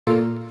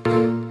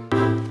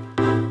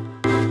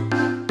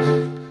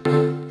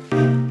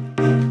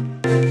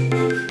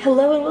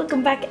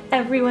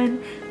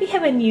everyone! We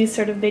have a new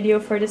sort of video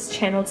for this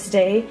channel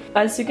today.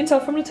 As you can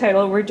tell from the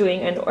title, we're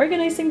doing an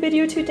organizing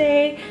video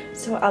today.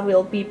 So I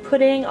will be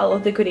putting all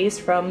of the goodies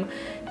from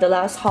the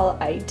last haul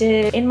I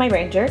did in my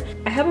Ranger.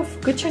 I have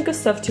a good chunk of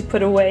stuff to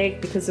put away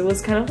because it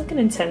was kind of like an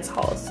intense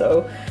haul.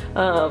 So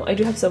I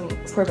do have some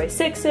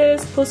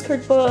 4x6s,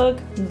 postcard book,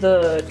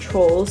 the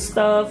troll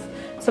stuff,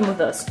 some of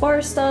the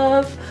spar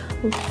stuff,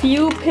 a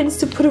few pins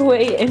to put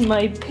away in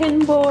my pin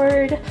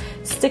board,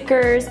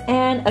 stickers,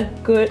 and a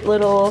good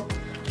little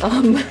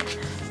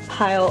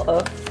pile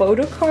of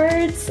photo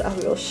cards. I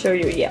will show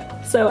you,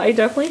 yeah. So I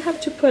definitely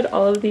have to put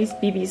all of these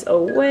BBs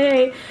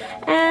away,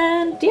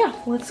 and yeah,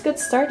 let's get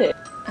started.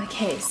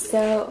 Okay,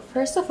 so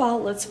first of all,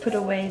 let's put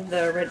away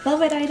the red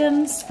velvet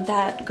items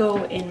that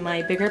go in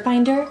my bigger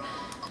binder,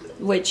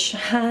 which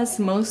has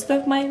most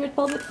of my red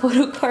velvet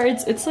photo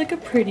cards. It's like a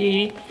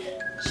pretty...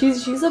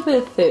 She's a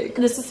bit thick.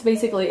 This is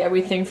basically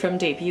everything from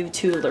debut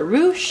to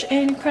LaRouche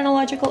in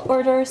chronological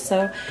order.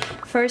 So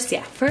first we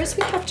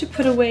have to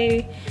put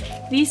away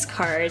these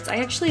cards. I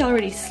actually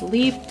already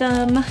sleeved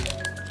them,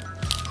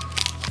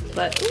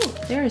 but ooh,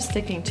 they're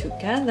sticking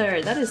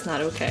together. That is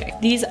not okay.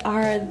 These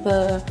are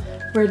the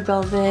Red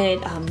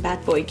Velvet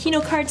Bad Boy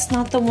Kino cards,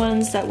 not the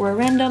ones that were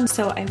random.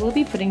 So I will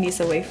be putting these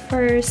away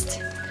first.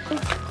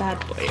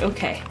 Bad Boy,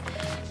 okay.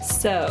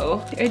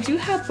 So I do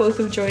have both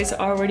of Joy's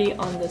already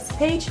on this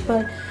page,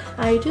 but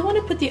I do want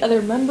to put the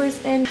other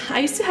members in. I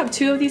used to have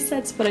 2 of these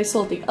sets, but I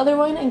sold the other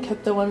one and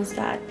kept the ones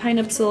that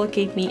Pineapple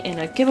gave me in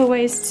a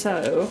giveaway.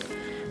 So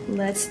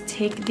let's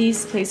take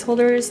these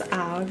placeholders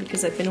out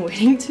because I've been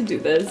waiting to do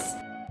this.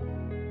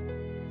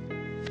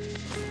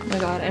 Oh my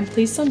god, and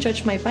please don't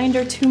judge my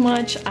binder too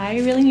much. I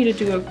really need to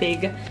do a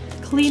big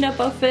cleanup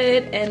of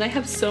it, and I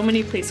have so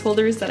many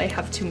placeholders that I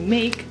have to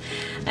make,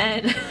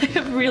 and I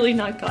have really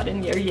not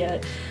gotten there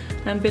yet.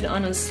 I've been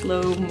on a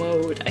slow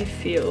mode, I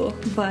feel,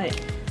 but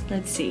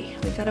let's see.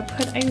 We gotta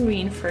put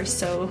Irene first,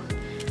 so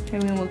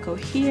Irene will go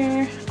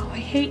here. Oh, I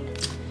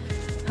hate...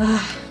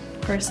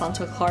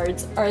 horizontal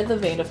cards are the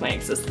vein of my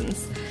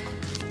existence.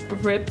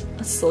 Rip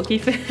Sulky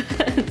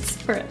fans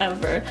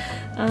forever.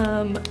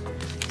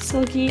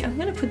 Sulky, I'm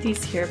gonna put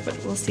these here, but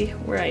we'll see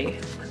where I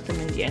put them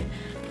in the end.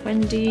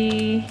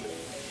 Wendy,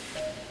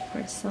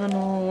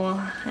 horizontal,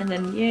 and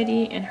then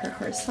Yeti and her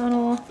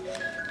horizontal.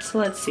 So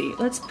let's see,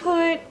 let's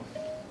put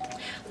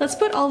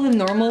all the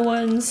normal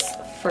ones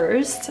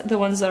first, the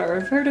ones that are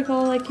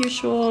vertical like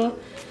usual,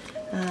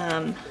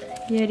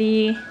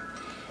 Yeti,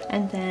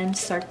 and then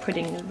start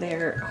putting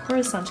their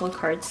horizontal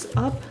cards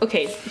up.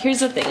 Okay, here's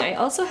the thing, I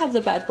also have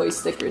the Bad Boy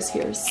stickers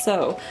here.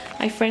 So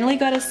I finally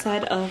got a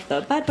set of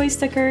the Bad Boy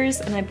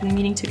stickers, and I've been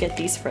meaning to get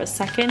these for a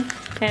second.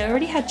 I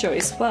already had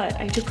Joyce, but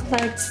I do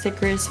collect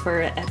stickers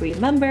for every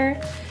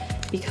member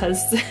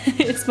because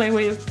it's my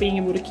way of being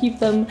able to keep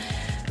them,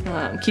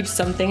 keep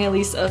something at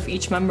least of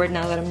each member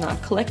now that I'm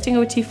not collecting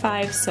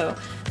OT5. So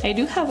I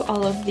do have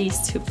all of these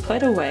to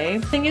put away.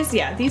 Thing is,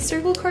 yeah, these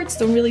circle cards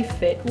don't really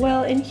fit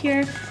well in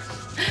here.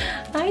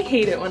 I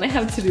hate it when I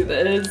have to do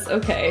this.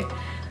 Okay,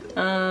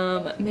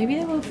 maybe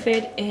they will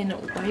fit in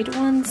white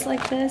ones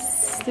like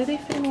this. Do they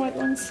fit in white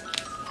ones?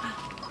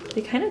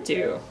 They kind of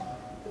do.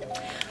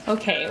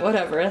 Okay,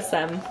 whatever,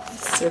 SM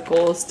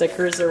circle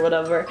stickers or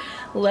whatever.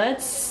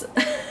 Let's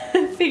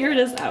figure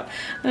this out.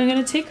 I'm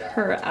gonna take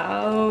her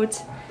out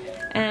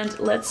and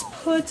let's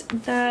put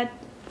that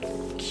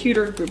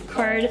cuter group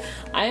card.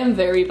 I am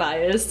very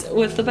biased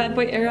with the Bad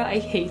Boy era. I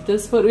hate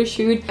this photo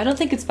shoot. I don't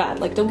think it's bad,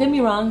 like, don't get me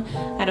wrong.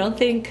 I don't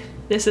think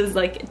this is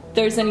like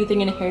there's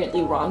anything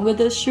inherently wrong with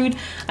this shoot.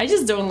 I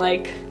just don't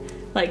like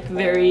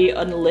very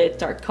unlit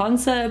dark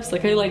concepts.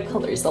 Like, I like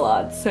colors a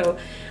lot. So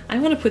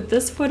I'm gonna put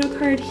this photo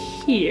card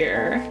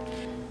here.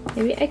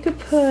 Maybe I could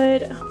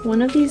put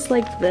one of these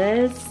like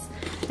this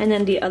and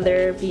then the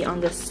other be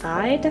on the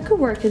side. That could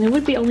work, and it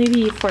would only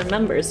be 4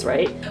 members,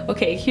 right?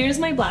 Okay, here's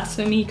my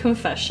blasphemy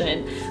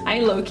confession. I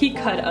low-key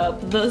cut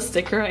up the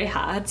sticker I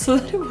had so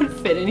that it would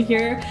fit in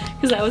here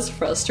because I was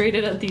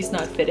frustrated at these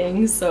not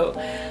fitting. So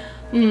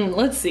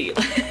let's see.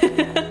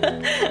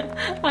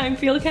 I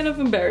feel kind of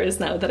embarrassed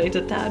now that I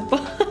did that,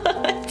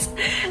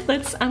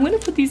 but I'm gonna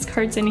put these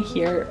cards in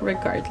here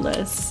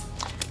regardless.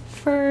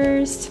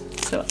 First,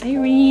 so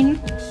Irene.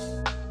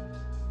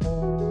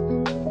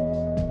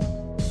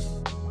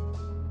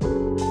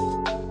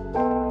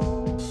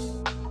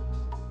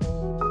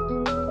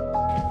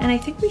 And I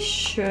think we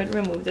should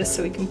remove this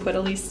so we can put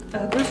at least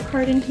a group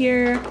card in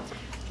here,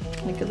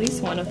 like at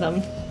least one of them.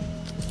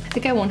 I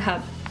think I won't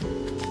have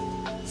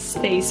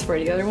space for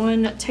the other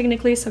one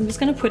technically, so I'm just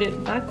gonna put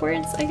it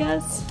backwards, I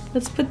guess.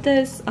 Let's put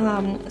this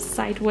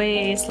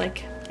sideways,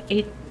 like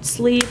a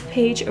sleeve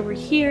page over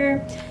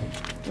here.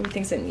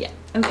 Everything's in, yeah.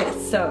 Okay,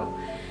 so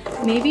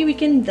maybe we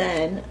can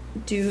then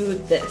do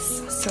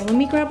this. So let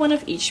me grab one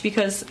of each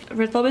because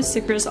Red Velvet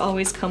stickers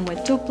always come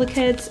with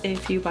duplicates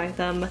if you buy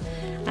them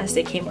as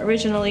they came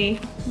originally.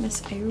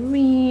 Miss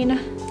Irene,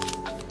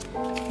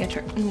 get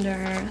her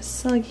under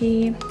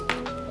Sulky.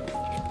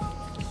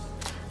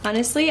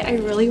 Honestly, I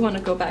really want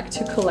to go back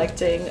to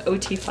collecting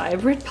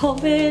OT5 Red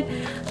Velvet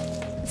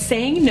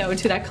saying no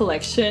to that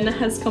collection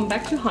has come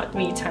back to haunt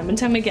me time and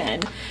time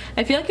again.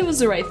 I feel like it was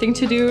the right thing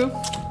to do,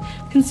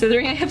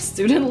 considering I have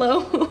student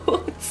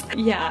loans.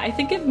 Yeah, I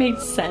think it made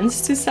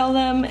sense to sell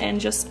them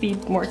and just be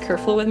more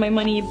careful with my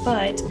money,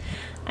 but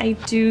I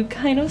do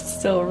kind of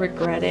still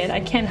regret it. I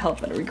can't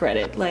help but regret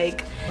it.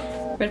 Like,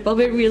 Red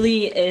Velvet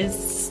really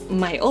is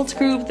my alt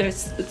group.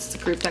 It's the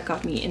group that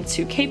got me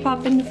into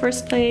K-pop in the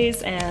first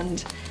place,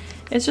 and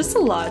it's just a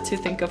lot to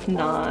think of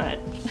not...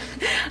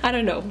 I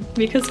don't know,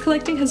 because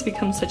collecting has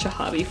become such a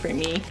hobby for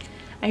me.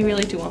 I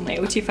really do want my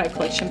OT5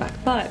 collection back,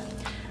 but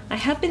I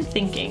have been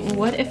thinking,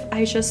 what if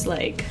I just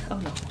like... Oh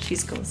no, she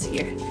goes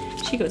here.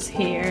 She goes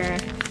here.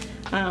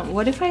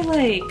 What if I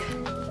like...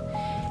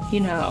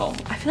 You know,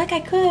 I feel like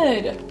I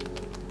could...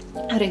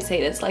 How do I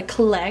say this? Like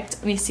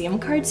collect museum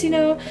cards, you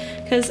know?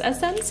 Because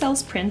SM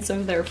sells prints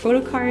of their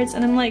photo cards,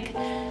 and I'm like,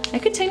 I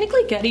could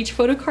technically get each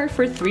photo card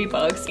for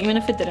 $3, even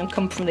if it didn't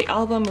come from the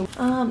album.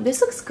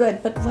 This looks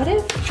good, but what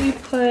if we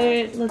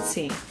put, let's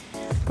see,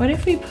 what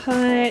if we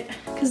put,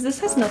 because this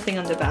has nothing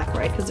on the back,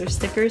 right? Because they're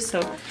stickers, so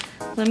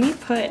let me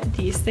put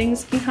these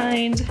things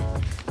behind,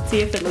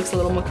 see if it looks a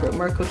little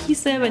more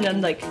cohesive, and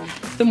then like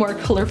the more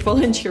colorful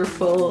and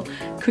cheerful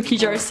cookie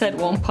jar set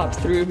won't pop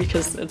through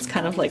because it's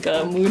kind of like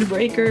a mood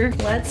breaker.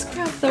 Let's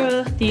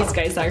grab these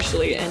guys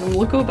actually, and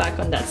we'll go back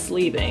on that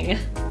sleeving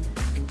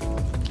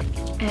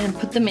and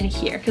put them in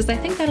here because I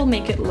think that'll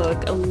make it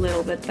look a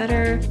little bit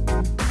better.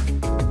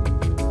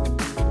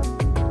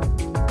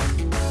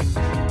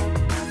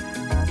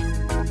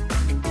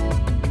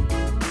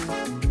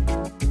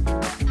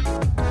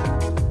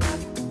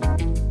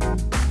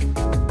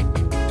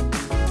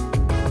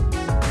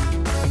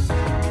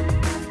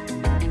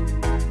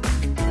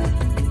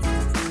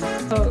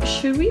 Oh,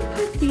 should we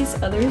put these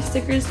other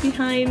stickers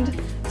behind?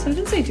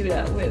 Sometimes I do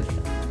that with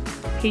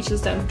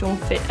pages that don't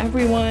fit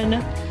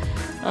everyone.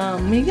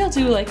 Maybe I'll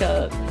do like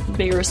a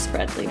bigger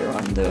spread later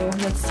on though.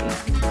 Let's see.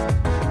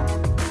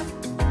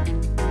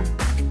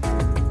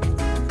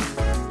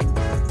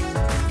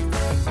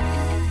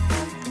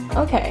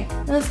 Okay,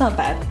 that's not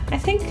bad. I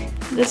think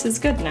this is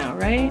good now,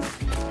 right?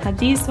 Have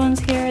these ones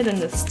here, then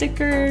the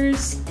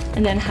stickers,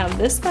 and then have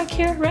this back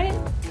here, right?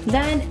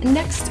 Then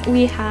next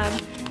we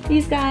have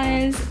these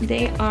guys.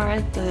 They are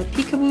the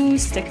Peekaboo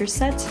sticker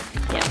set.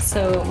 Yeah,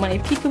 so my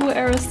Peekaboo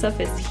era stuff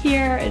is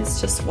here. It's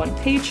just one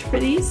page for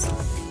these.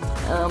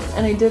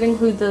 And I did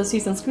include the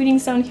season's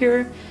greetings down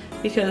here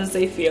because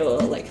they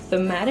feel like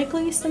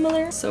thematically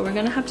similar. So we're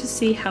gonna have to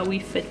see how we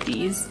fit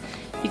these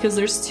because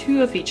there's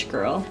 2 of each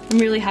girl. I'm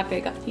really happy I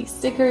got these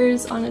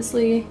stickers,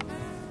 honestly.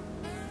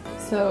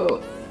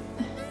 So,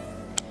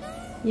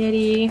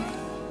 Yeti,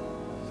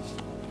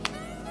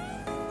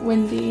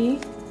 Wendy,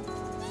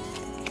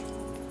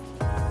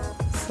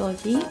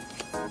 Sluggy,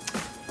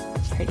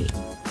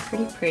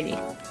 pretty.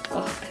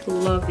 Oh, I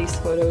love these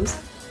photos.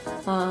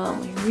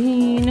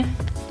 Irene,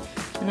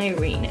 and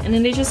Irene. And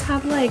then they just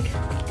have like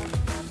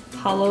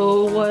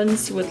hollow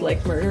ones with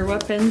like murder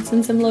weapons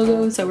and some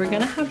logos. So we're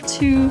gonna have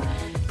to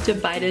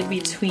divide it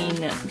between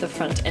the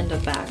front and the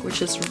back,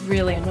 which is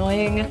really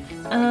annoying.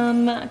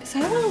 Because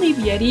I don't want to leave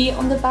Yeti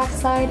on the back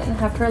side and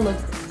have her look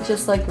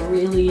just like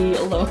really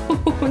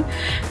alone.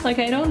 Like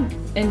I don't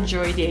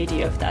enjoy the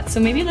idea of that.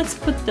 So maybe let's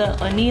put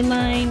the Oni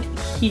line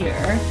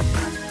here.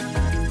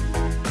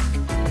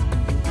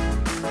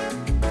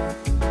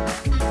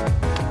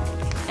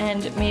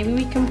 And maybe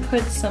we can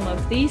put some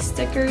of these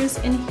stickers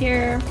in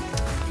here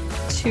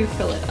to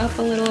fill it up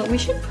a little. We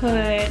should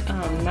put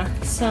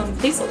some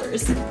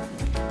placeholders.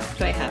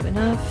 Do I have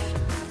enough?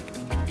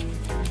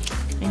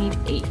 I need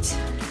 8.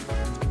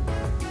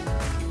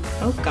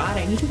 Oh god,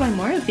 I need to buy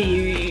more of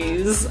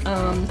these.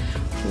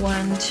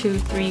 1, 2,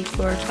 3,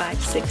 4,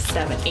 5, 6,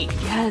 7, 8.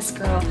 Yes,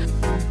 girl.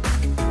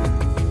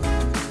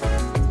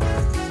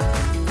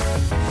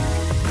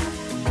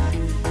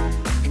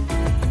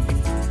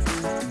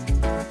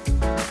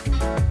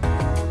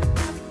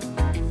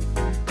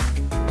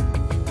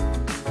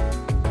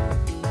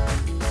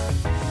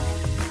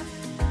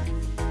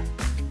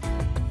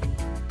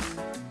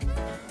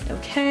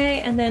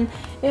 Okay, and then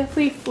if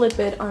we flip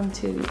it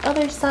onto the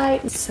other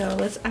side, so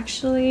let's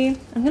actually,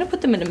 I'm gonna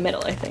put them in the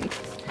middle, I think,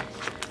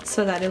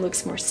 so that it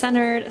looks more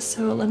centered.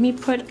 So let me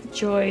put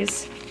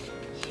Joy's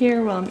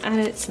here while I'm at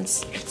it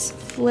since it's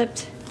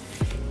flipped.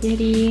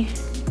 Yeti.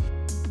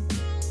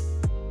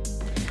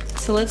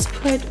 So let's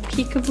put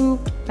Peekaboo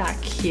back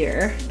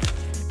here.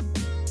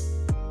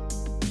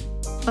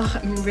 Oh,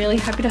 I'm really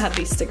happy to have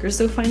these stickers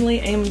though finally.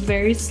 I am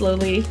very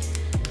slowly,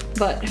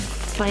 but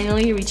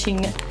finally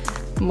reaching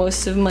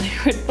most of my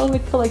Red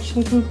Velvet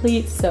collection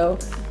complete, so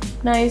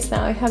nice.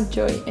 Now I have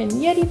Joy and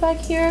Yeti back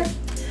here,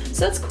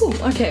 so that's cool.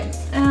 Okay,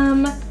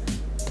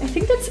 I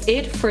think that's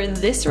it for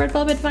this Red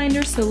Velvet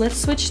binder, so let's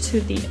switch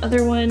to the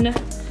other one.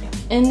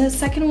 In the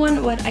second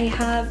one, what I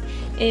have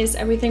is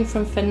everything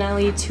from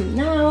finale to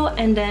now,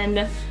 and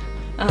then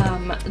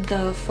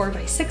the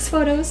 4x6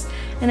 photos,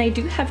 and I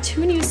do have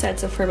 2 new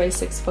sets of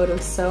 4x6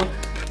 photos, so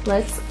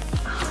let's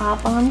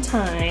hop on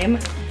time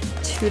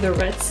to the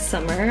Red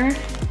Summer.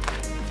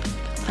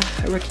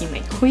 Weki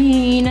Meki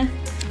Queen,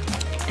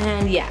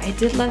 And yeah, I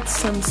did let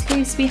some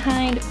space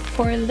behind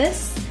for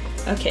this.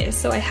 Okay,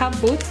 so I have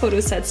both photo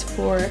sets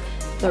for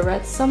the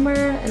red summer,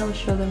 and I'll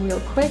show them real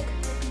quick.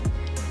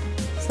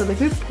 So the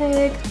group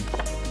pic,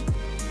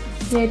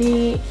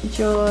 Yeti,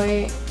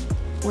 Joy,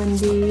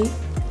 Wendy,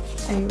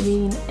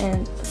 Irene,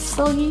 and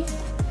Sully.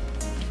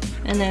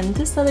 And then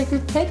this other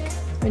group pic,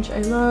 which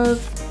I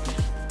love.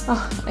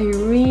 Oh,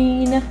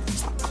 Irene,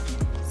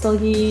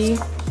 Sully,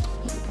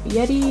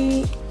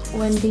 Yeti,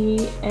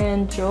 Wendy,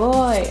 and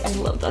Joy. I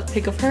love that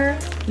pic of her.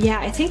 Yeah,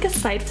 I think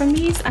aside from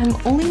these, I'm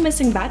only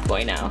missing Bad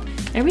Boy now.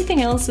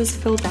 Everything else is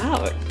filled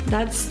out.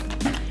 That's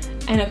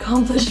an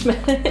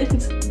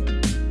accomplishment.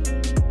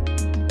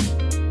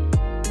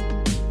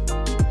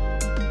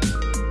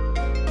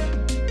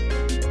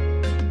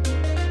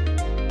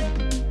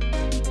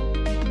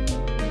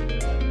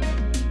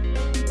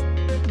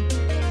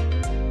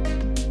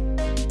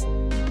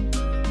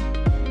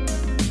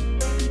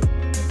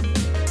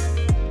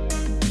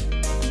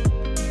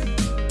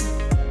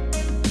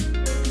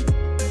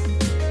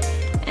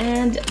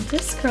 And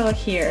this girl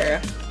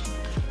here.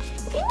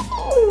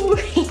 Ooh.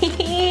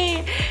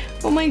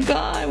 Oh my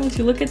god, would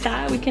you look at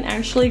that? We can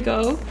actually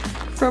go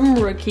from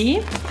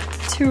Rookie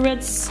to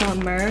Red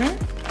Summer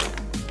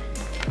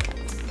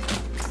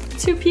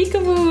to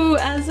Peekaboo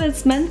as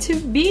it's meant to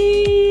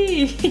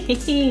be.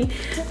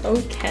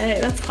 Okay,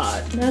 that's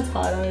hot. That's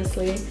hot,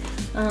 honestly.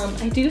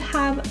 I do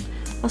have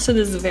also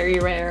this very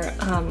rare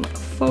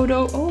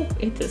photo. Oh,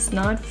 it does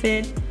not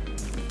fit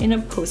in a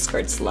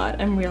postcard slot,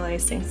 I'm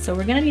realizing. So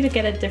we're gonna need to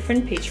get a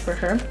different page for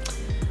her.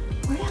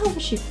 Where the hell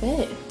does she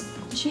fit?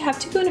 Does she have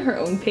to go in her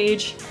own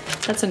page?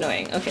 That's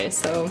annoying. Okay,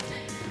 so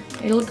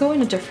it'll go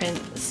in a different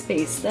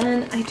space.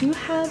 Then I do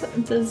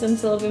have the Zim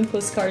Sullivan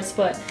postcards,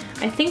 but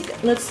I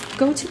think let's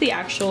go to the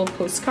actual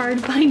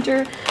postcard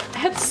binder. I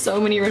have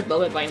so many Red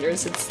Velvet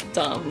binders, it's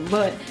dumb.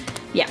 But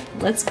yeah,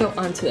 let's go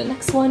on to the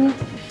next one.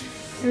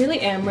 I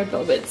really am Red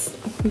Velvet's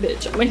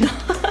bitch, am I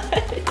not?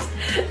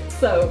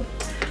 So,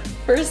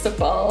 first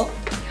of all,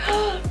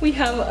 we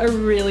have a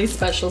really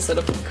special set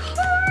of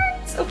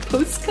cards, of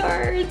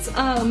postcards.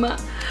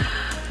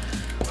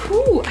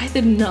 I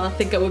did not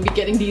think I would be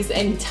getting these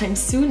anytime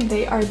soon.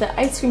 They are the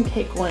ice cream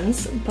cake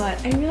ones,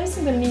 but I realized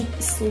I'm gonna need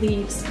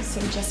sleeves,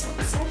 so just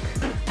one sec.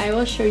 I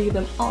will show you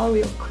them all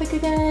real quick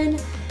again.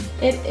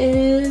 It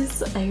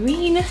is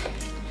Irene,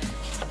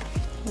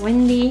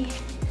 Wendy,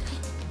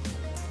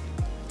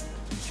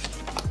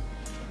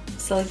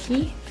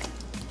 Sulky,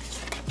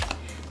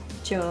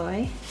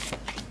 Joy,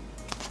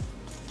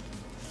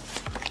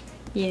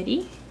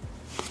 Yeti,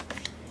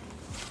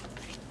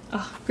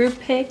 oh, group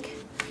pic,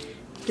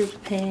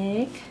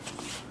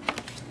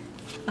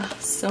 oh,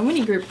 so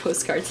many group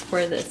postcards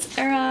for this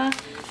era.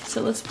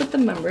 So let's put the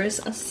members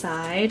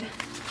aside.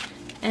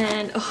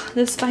 And oh,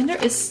 this binder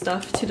is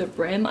stuffed to the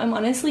brim. I'm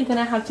honestly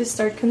gonna have to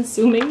start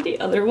consuming the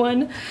other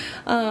one.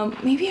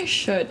 Maybe I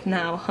should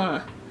now,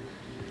 huh?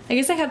 I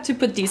guess I have to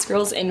put these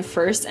girls in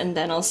first and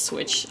then I'll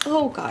switch.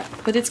 Oh god,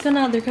 but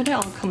they're gonna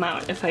all come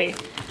out if I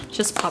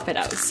just pop it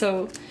out.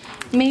 So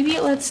maybe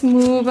let's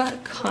move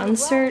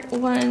concert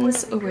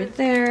ones over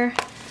there.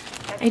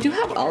 I do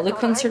have all the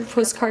concert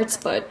postcards,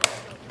 but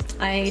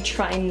I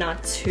try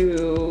not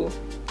to...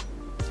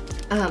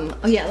 oh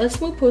yeah, let's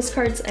move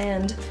postcards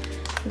and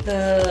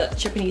the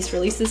Japanese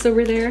releases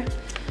over there.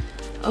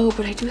 Oh,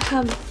 but I do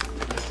have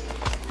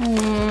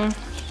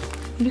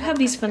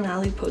these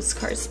finale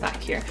postcards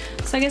back here.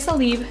 So I guess I'll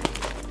leave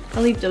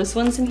those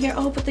ones in here.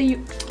 Oh, but the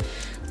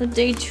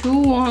day 2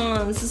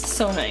 ones. This is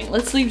so annoying.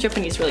 Let's leave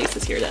Japanese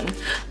releases here then.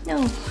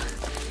 No.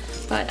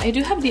 But I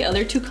do have the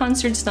other 2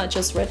 concerts, not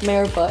just Red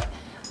Mare, but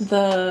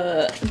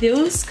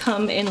those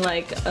come in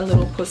like a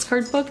little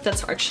postcard book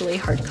that's actually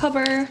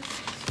hardcover.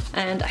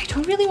 And I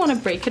don't really want to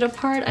break it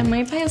apart. I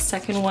might buy a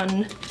second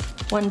one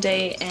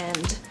day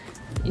and,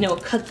 you know,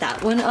 cut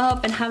that one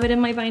up and have it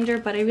in my binder,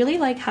 but I really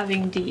like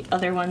having the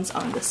other ones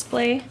on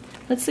display.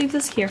 Let's leave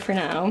this here for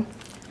now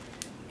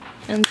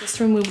and just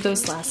remove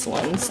those last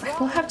ones. I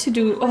will have to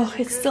do... Oh,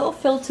 it's still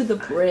filled to the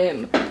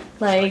brim.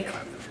 Like,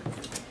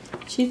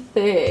 she's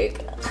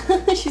big.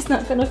 She's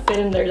not gonna fit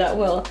in there that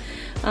well.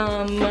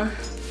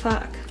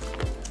 Fuck.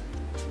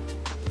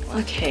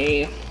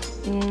 Okay.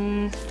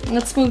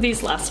 Let's move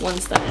these last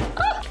ones then.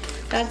 Oh,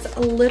 that's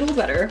a little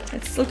better.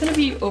 It's still gonna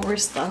be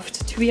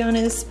overstuffed, to be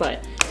honest,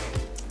 but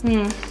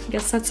I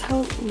guess that's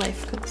how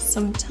life goes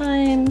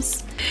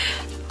sometimes.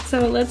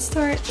 So let's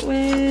start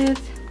with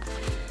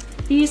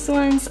these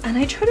ones, and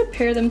I try to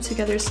pair them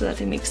together so that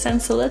they make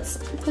sense. So let's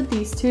put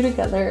these 2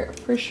 together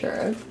for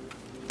sure,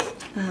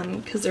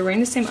 because they're wearing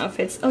the same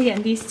outfits. Oh yeah,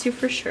 and these 2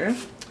 for sure.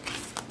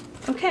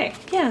 Okay,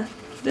 yeah,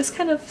 this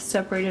kind of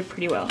separated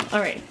pretty well. All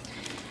right.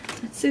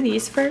 Let's do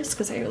these first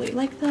because I really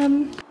like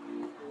them.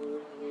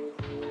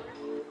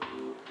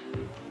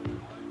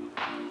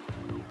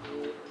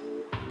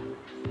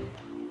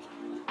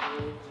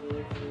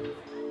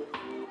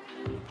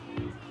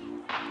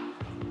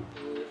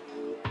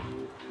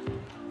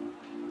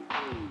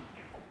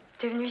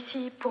 T'es venu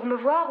ici pour me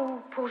voir ou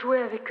pour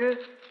jouer avec eux?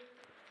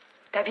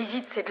 Ta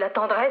visite, c'est de la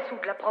tendresse ou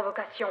de la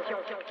provocation?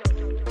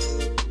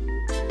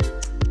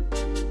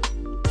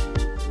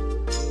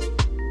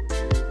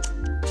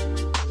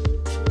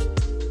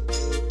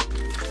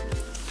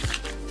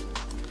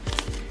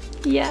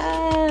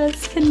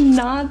 Yes,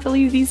 cannot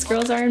believe these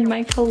girls are in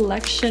my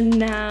collection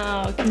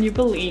now. Can you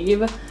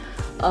believe?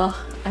 Oh,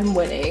 I'm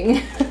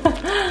winning.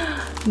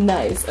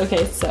 Nice.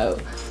 Okay, so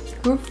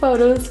group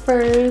photos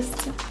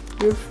first.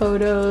 Group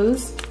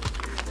photos.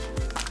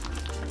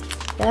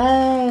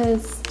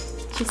 Yes.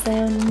 Just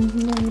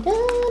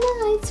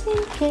ice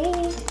cream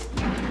cake.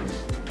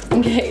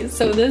 Okay,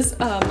 so this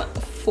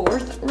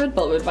fourth red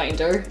velvet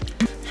binder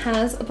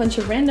has a bunch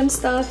of random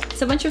stuff.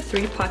 It's a bunch of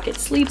 3-pocket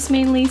sleeves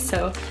mainly,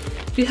 so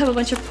we have a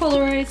bunch of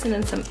Polaroids and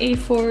then some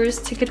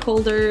A4s, ticket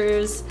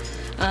holders,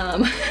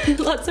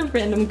 lots of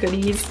random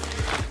goodies.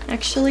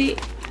 Actually,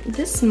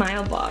 this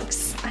smile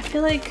box, I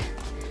feel like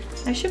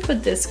I should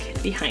put this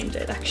kit behind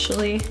it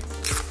actually.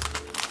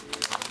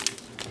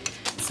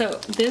 So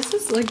this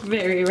is like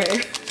very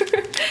rare.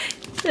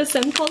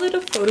 Sam called it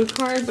a photo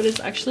card, but it's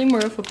actually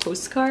more of a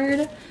postcard.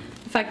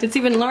 In fact, it's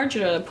even larger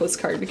than a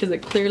postcard because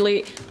it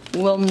clearly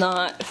will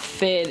not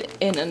fit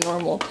in a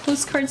normal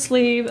postcard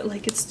sleeve.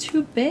 Like, it's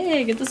too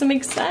big, it doesn't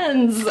make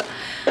sense.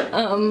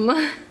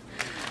 But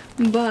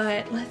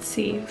let's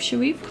see, should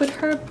we put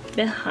her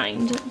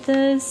behind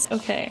this?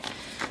 Okay,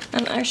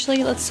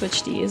 actually let's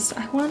switch these.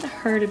 I want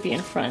her to be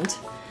in front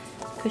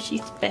because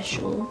she's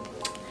special.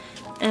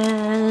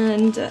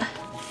 And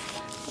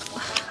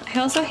I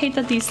also hate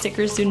that these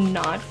stickers do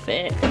not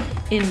fit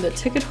in the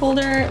ticket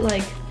holder.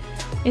 Like,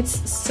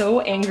 it's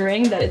so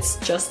angering that it's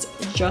just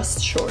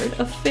short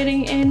of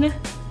fitting in.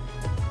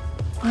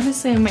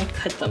 Honestly, I might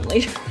cut them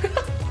later.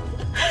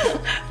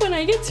 When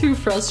I get too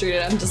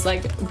frustrated, I'm just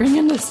like, bring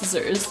in the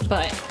scissors.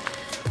 But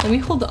let me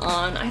hold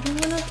on. I don't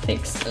want to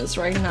fix this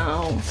right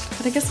now.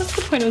 But I guess that's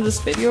the point of this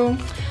video.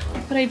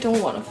 But I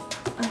don't want to.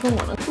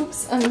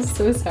 Oops, I'm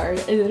so sorry.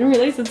 I didn't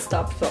realize it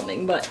stopped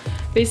filming. But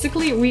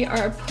basically, we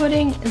are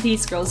putting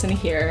these girls in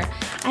here.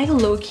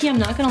 Low-key, I'm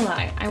not gonna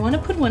lie, I want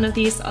to put one of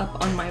these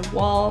up on my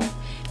wall.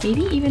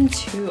 Maybe even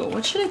 2.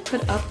 What should I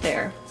put up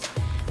there?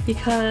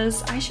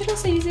 Because I should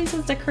also use these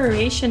as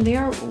decoration. They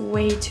are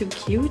way too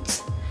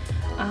cute.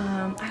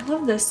 I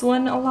love this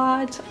one a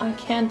lot, I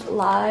can't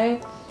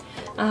lie.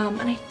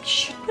 And I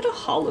should put a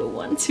hollow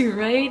one too,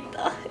 right?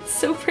 Ugh, it's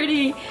so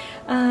pretty.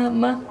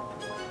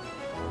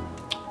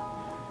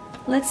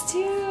 Let's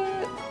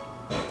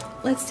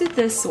do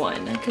this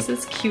one because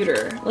it's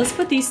cuter. Let's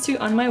put these 2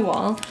 on my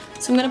wall.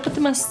 So I'm gonna put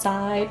them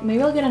aside.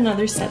 Maybe I'll get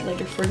another set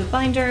later for the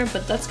binder,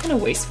 but that's kind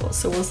of wasteful,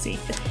 so we'll see.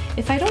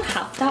 If I don't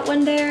have that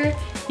one there,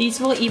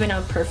 these will even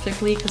out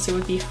perfectly because it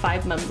would be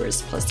 5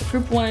 members plus the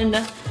group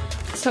one.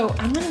 So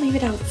I'm gonna leave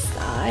it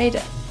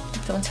outside.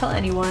 Don't tell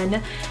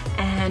anyone,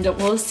 and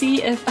we'll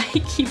see if I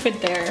keep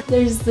it there.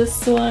 There's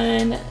this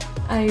one,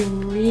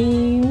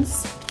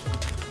 Irene's,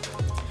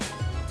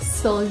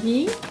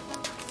 Sulgi,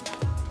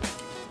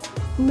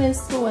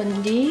 Miss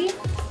Wendy,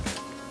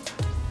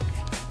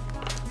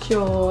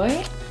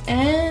 Joy,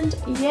 and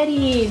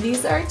Yeti.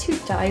 These are to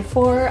die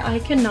for. I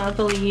cannot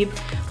believe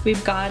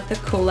we've got the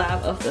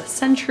collab of the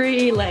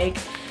century. Like,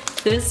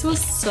 this was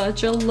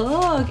such a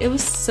look. It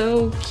was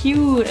so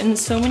cute, and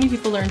so many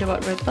people learned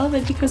about red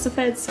velvet because of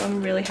it, so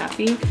I'm really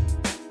happy.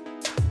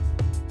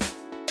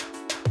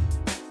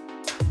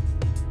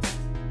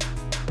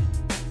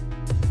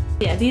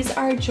 Yeah, these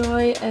are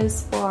Joy's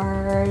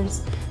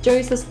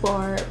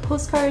Espoir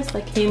postcards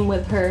that came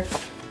with her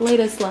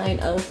latest line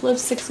of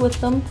lipsticks with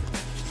them.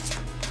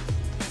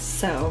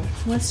 So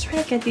let's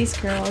try to get these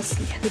girls.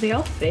 Yeah, do they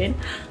all fit?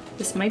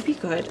 This might be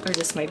good or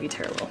this might be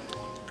terrible.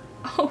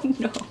 Oh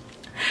no.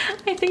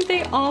 I think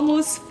they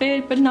almost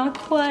fit, but not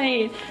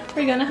quite.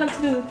 We're gonna have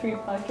to do the 3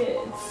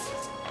 pockets.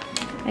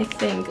 I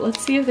think.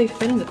 Let's see if they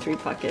fit in the 3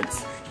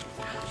 pockets.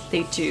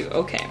 They do.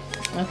 Okay.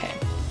 Okay.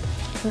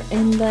 We're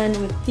in then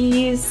with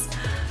these.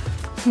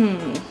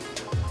 I'm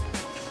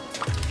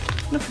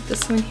gonna put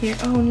this one here.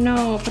 Oh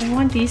no, but I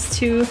want these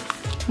 2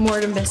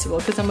 more than visible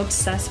because I'm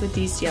obsessed with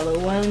these yellow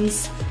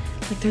ones.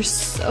 Like, they're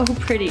so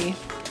pretty.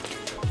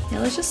 Yeah,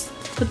 let's just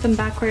put them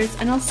backwards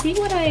and I'll see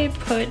what I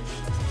put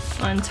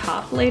on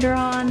top later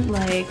on.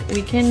 Like,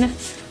 we can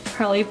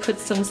probably put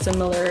some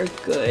similar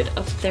good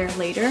up there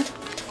later.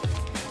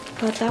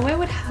 But that way I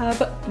would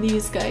have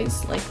these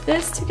guys like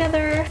this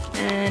together,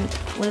 and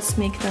let's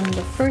make them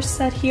the first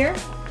set here.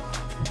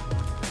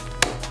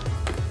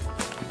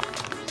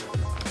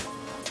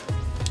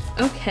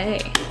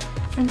 Okay,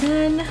 and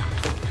then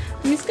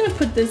I'm just gonna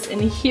put this in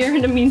here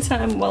in the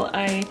meantime while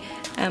I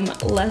am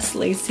less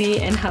lazy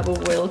and have a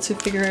will to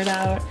figure it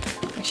out.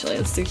 Actually,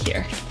 let's do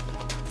here.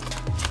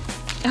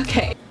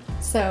 Okay,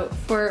 so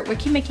for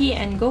Weki Meki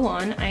and Go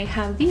On, I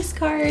have these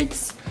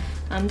cards.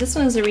 This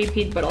one is a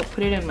repeat, but I'll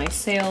put it in my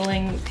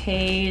sailing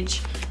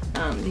page.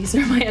 These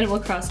are my Animal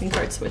Crossing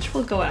cards, which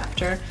we'll go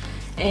after.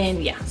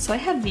 And yeah, so I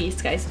have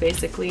these guys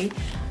basically.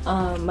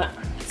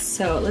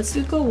 So let's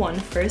do Go On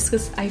first,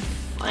 because I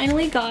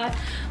finally got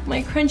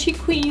my Crunchy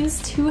Queens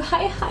 2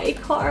 Hi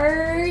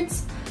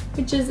cards,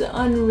 which is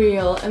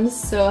unreal. I'm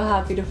so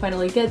happy to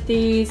finally get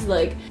these.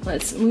 Like,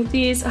 let's move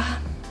these.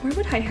 Where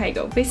would Hi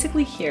go?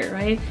 Basically here,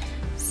 right?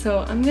 So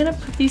I'm gonna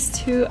put these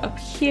 2 up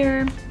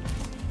here.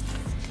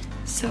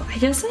 So I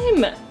guess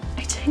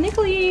I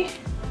technically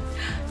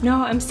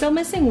No, I'm still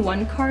missing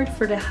one card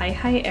for the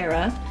Hi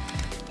era,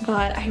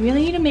 but I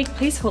really need to make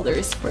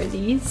placeholders for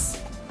these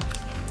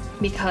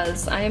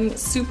because I'm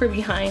super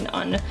behind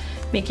on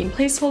making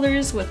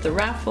placeholders with the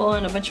raffle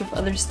and a bunch of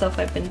other stuff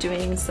I've been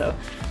doing. So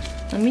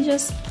let me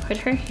just put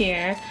her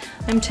here.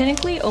 I'm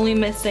technically only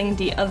missing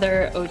the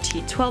other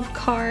OT12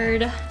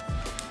 card,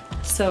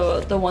 so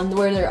the one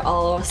where they're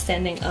all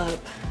standing up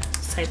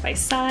side by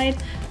side.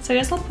 So I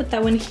guess I'll put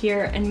that one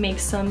here and make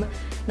some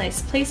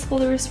nice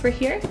placeholders for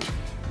here.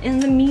 In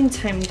the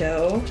meantime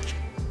though,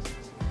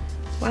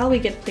 while we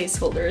get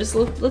placeholders,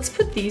 let's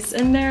put these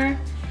in there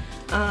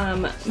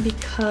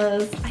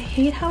because I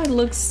hate how it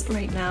looks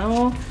right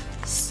now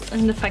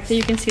and the fact that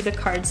you can see the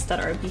cards that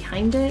are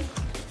behind it.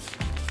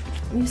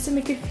 It used to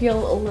make it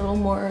feel a little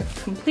more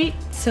complete.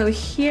 So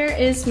here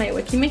is my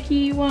Weki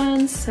Meki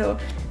one. So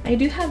I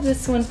do have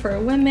this one for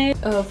women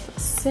of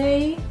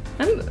Say.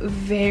 I'm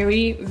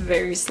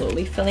very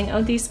slowly filling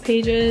out these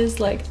pages.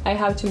 Like, I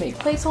have to make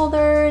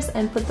placeholders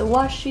and put the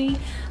washi,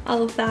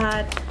 all of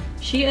that.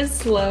 She is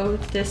slow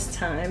this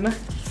time,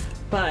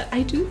 but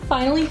I do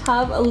finally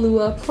have a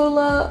Lua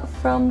Pola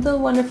from the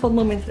Wonderful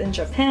Moments in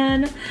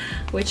Japan,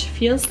 which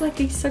feels like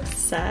a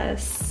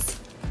success.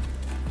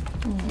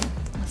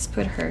 Let's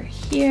put her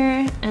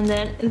here, and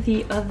then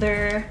the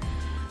other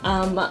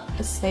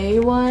Say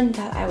one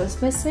that I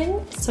was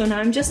missing. So now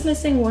I'm just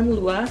missing one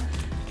Lua,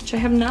 which I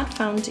have not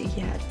found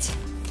yet.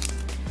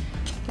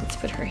 Let's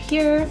put her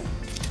here.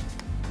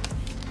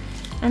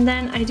 And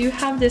then I do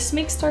have this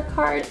Make Star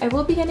card. I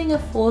will be getting a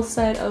full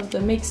set of the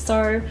Make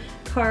Star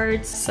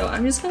cards, so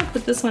I'm just gonna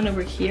put this one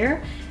over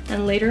here,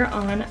 and later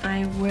on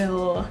I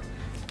will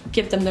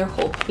give them their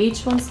whole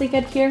page once they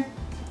get here.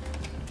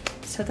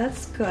 So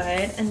that's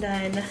good. And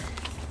then,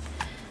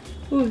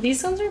 ooh,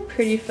 these ones are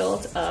pretty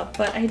filled up,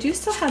 but I do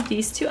still have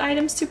these two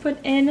items to put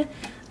in.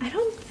 I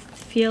don't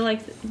feel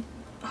like,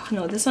 oh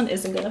no, this one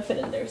isn't gonna fit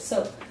in there.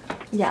 So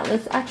yeah,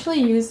 let's actually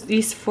use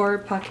these 4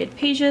 pocket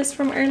pages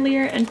from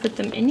earlier and put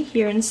them in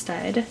here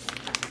instead.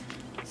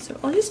 So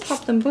I'll just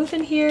pop them both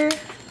in here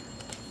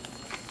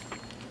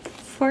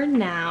for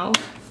now,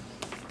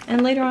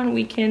 and later on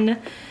we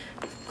can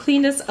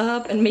clean this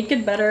up and make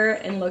it better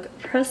and look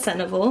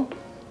presentable.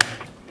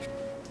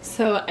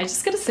 So I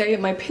just gotta say,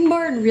 my pin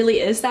board really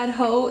is that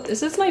hoe.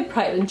 This is my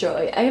pride and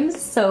joy. I am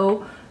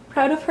so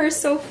proud of her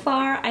so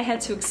far. I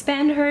had to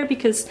expand her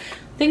because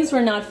things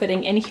were not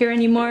fitting in here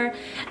anymore,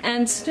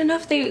 and soon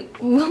enough they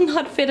will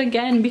not fit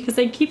again because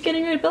I keep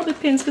getting red velvet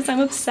pins because I'm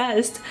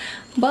obsessed.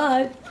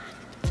 But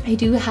I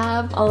do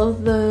have all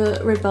of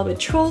the red velvet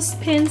trolls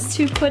pins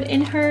to put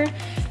in her.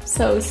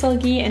 So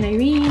Selgi and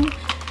Irene,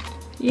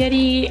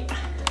 Yeti,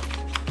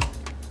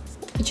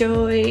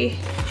 Joy,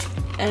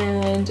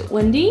 and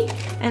Wendy.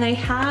 And I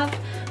have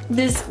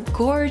this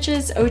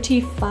gorgeous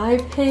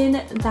OT5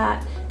 pin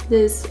that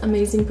this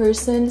amazing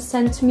person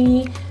sent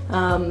me,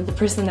 the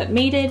person that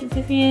made it,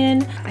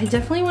 Vivian. I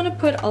definitely want to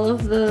put all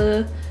of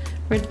the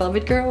Red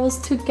Velvet girls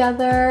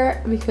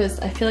together because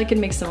I feel like it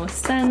makes the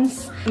most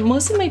sense.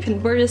 Most of my pin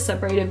board is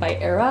separated by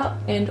era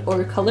and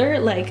or color.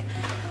 Like,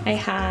 I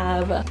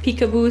have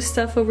peekaboo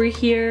stuff over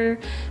here,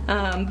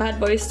 bad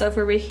boy stuff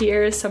over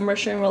here, some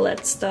Russian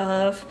roulette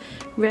stuff,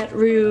 red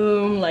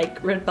room,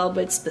 like Red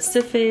Velvet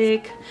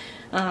specific,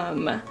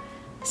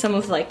 some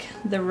of like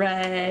the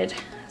red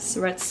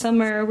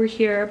summer over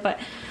here, but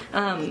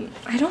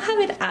I don't have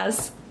it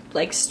as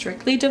like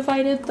strictly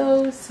divided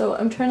though, so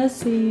I'm trying to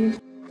see.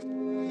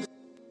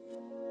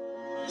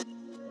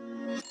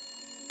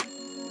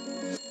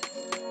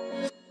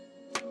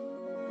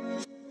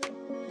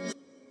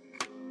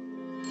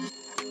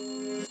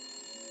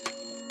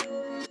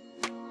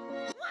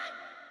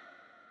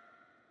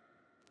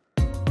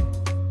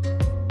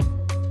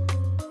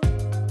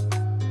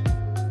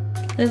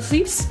 Let's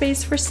leave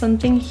space for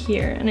something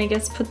here, and I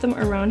guess put them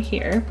around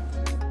here.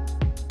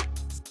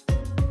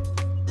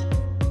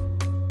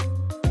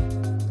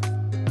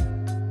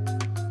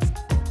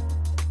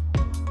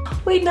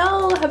 Wait,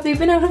 no! Have they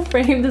been out of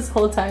frame this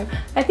whole time?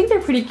 I think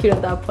they're pretty cute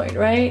at that point,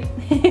 right?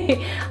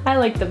 I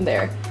like them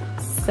there.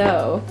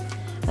 So,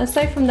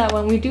 aside from that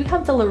one, we do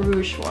have the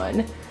LaRouche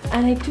one.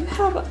 And I do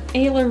have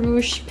a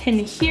LaRouche pin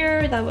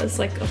here that was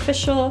like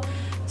official.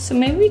 So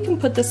maybe we can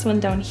put this one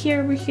down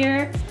here over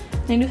here.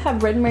 I do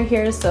have Redmer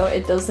here, so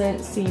it doesn't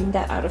seem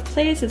that out of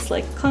place. It's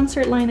like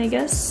concert line, I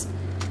guess.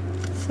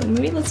 So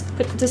maybe let's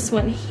put this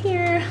one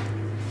here,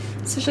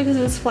 especially because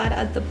it's flat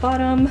at the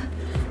bottom.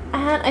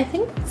 And I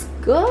think that's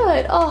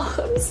good. Oh,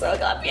 I'm so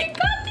happy I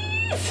got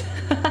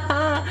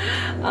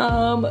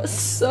these.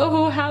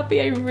 So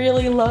happy. I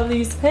really love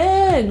these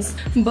pins.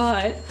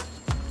 But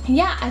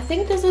yeah, I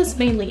think this is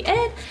mainly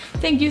it.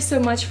 Thank you so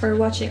much for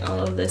watching all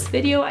of this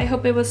video. I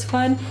hope it was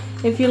fun.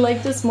 If you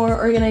like this more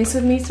organized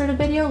with me sort of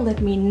video,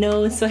 let me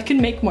know so I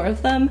can make more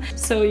of them.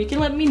 So you can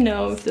let me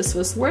know if this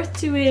was worth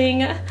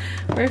doing,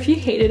 or if you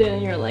hated it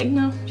and you're like,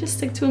 no, just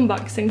stick to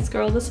unboxings,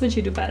 girl. That's what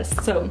you do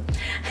best. So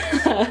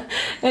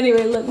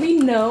anyway, let me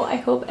know. I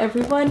hope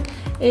everyone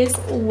is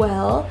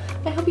well.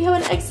 I hope you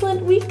have an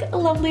excellent week, a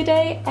lovely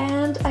day,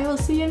 and I will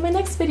see you in my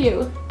next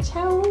video.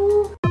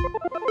 Ciao!